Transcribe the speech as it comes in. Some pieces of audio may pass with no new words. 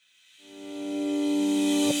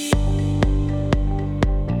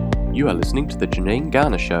You are listening to The Janine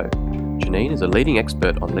Garner Show. Janine is a leading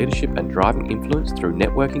expert on leadership and driving influence through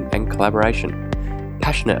networking and collaboration,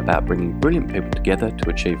 passionate about bringing brilliant people together to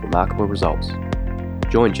achieve remarkable results.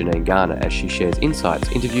 Join Janine Garner as she shares insights,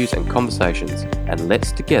 interviews and conversations, and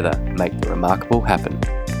let's together make the remarkable happen.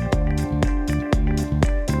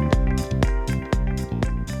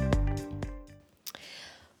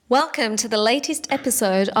 Welcome to the latest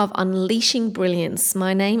episode of Unleashing Brilliance.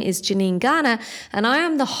 My name is Janine Garner and I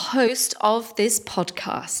am the host of this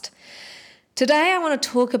podcast. Today I want to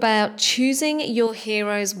talk about choosing your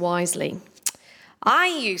heroes wisely. I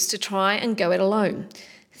used to try and go it alone,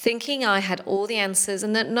 thinking I had all the answers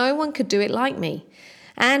and that no one could do it like me.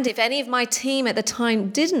 And if any of my team at the time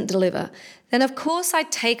didn't deliver, then of course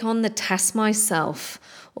I'd take on the task myself,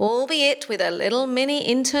 albeit with a little mini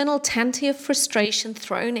internal tanty of frustration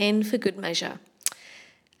thrown in for good measure.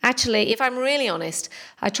 Actually, if I'm really honest,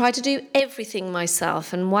 I tried to do everything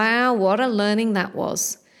myself, and wow, what a learning that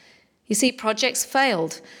was. You see, projects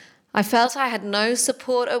failed. I felt I had no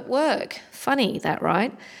support at work. Funny, that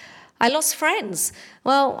right? I lost friends.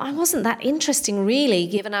 Well, I wasn't that interesting really,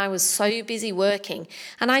 given I was so busy working,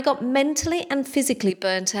 and I got mentally and physically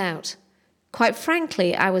burnt out. Quite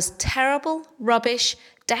frankly, I was terrible, rubbish,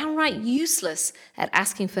 downright useless at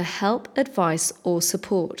asking for help, advice, or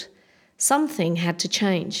support. Something had to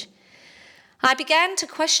change. I began to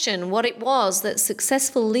question what it was that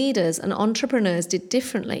successful leaders and entrepreneurs did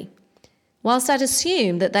differently. Whilst I'd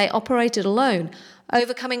assumed that they operated alone,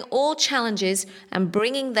 overcoming all challenges and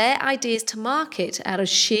bringing their ideas to market out of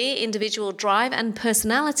sheer individual drive and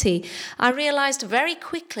personality, I realized very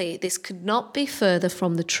quickly this could not be further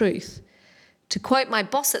from the truth. To quote my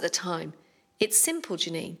boss at the time, "It's simple,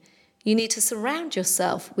 Janine. You need to surround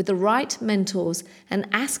yourself with the right mentors and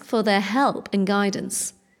ask for their help and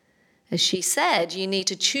guidance." As she said, you need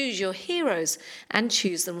to choose your heroes and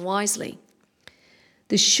choose them wisely.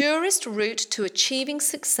 The surest route to achieving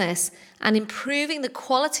success and improving the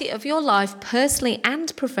quality of your life personally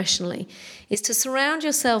and professionally is to surround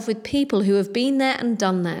yourself with people who have been there and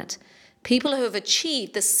done that, people who have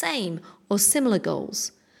achieved the same or similar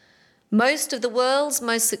goals. Most of the world's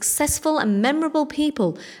most successful and memorable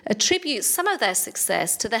people attribute some of their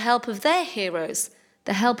success to the help of their heroes,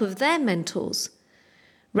 the help of their mentors.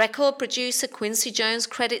 Record producer Quincy Jones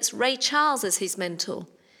credits Ray Charles as his mentor.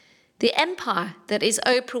 The empire that is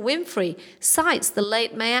Oprah Winfrey cites the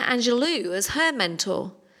late Maya Angelou as her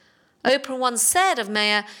mentor. Oprah once said of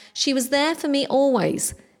Maya, "She was there for me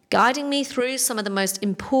always, guiding me through some of the most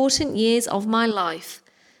important years of my life."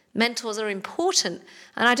 Mentors are important,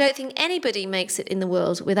 and I don't think anybody makes it in the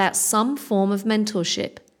world without some form of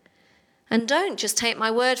mentorship. And don't just take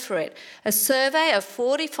my word for it. A survey of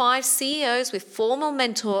 45 CEOs with formal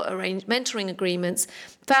mentoring agreements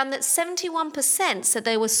found that 71% said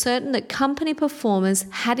they were certain that company performance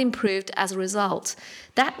had improved as a result.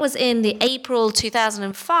 That was in the April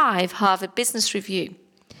 2005 Harvard Business Review.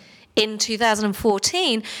 In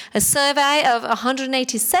 2014, a survey of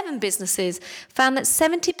 187 businesses found that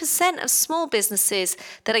 70% of small businesses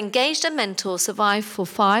that engaged a mentor survived for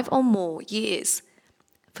 5 or more years.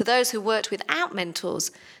 For those who worked without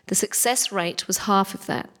mentors, the success rate was half of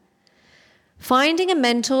that. Finding a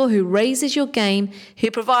mentor who raises your game, who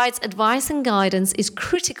provides advice and guidance, is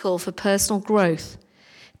critical for personal growth.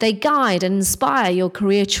 They guide and inspire your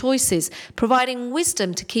career choices, providing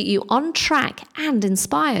wisdom to keep you on track and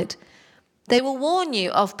inspired. They will warn you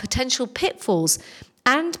of potential pitfalls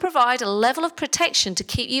and provide a level of protection to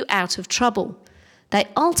keep you out of trouble. They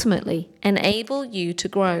ultimately enable you to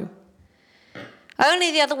grow.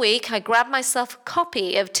 Only the other week, I grabbed myself a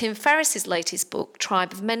copy of Tim Ferriss's latest book,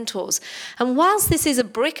 Tribe of Mentors. And whilst this is a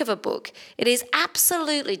brick of a book, it is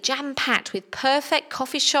absolutely jam-packed with perfect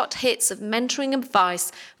coffee shop hits of mentoring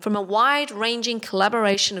advice from a wide-ranging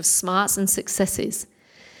collaboration of smarts and successes.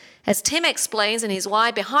 As Tim explains in his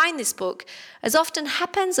why behind this book, as often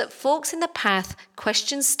happens at forks in the path,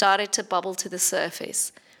 questions started to bubble to the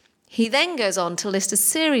surface. He then goes on to list a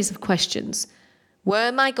series of questions.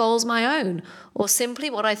 Were my goals my own, or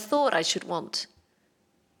simply what I thought I should want?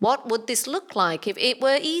 What would this look like if it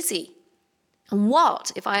were easy? And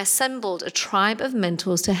what if I assembled a tribe of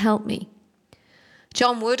mentors to help me?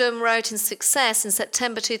 John Wooden wrote in Success in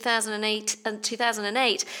September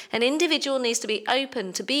 2008, an individual needs to be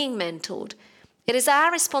open to being mentored. It is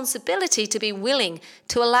our responsibility to be willing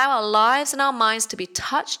to allow our lives and our minds to be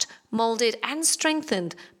touched, molded, and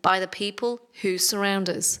strengthened by the people who surround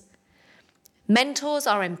us. Mentors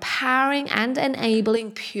are empowering and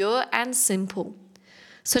enabling, pure and simple.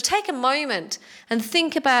 So take a moment and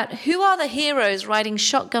think about who are the heroes riding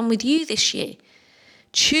shotgun with you this year.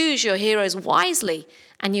 Choose your heroes wisely,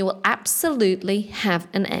 and you will absolutely have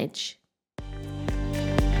an edge.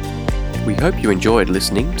 We hope you enjoyed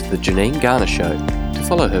listening to The Janine Garner Show. To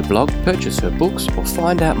follow her blog, purchase her books, or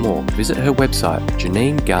find out more, visit her website,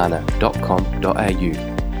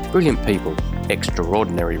 janinegarner.com.au. Brilliant people,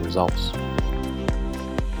 extraordinary results.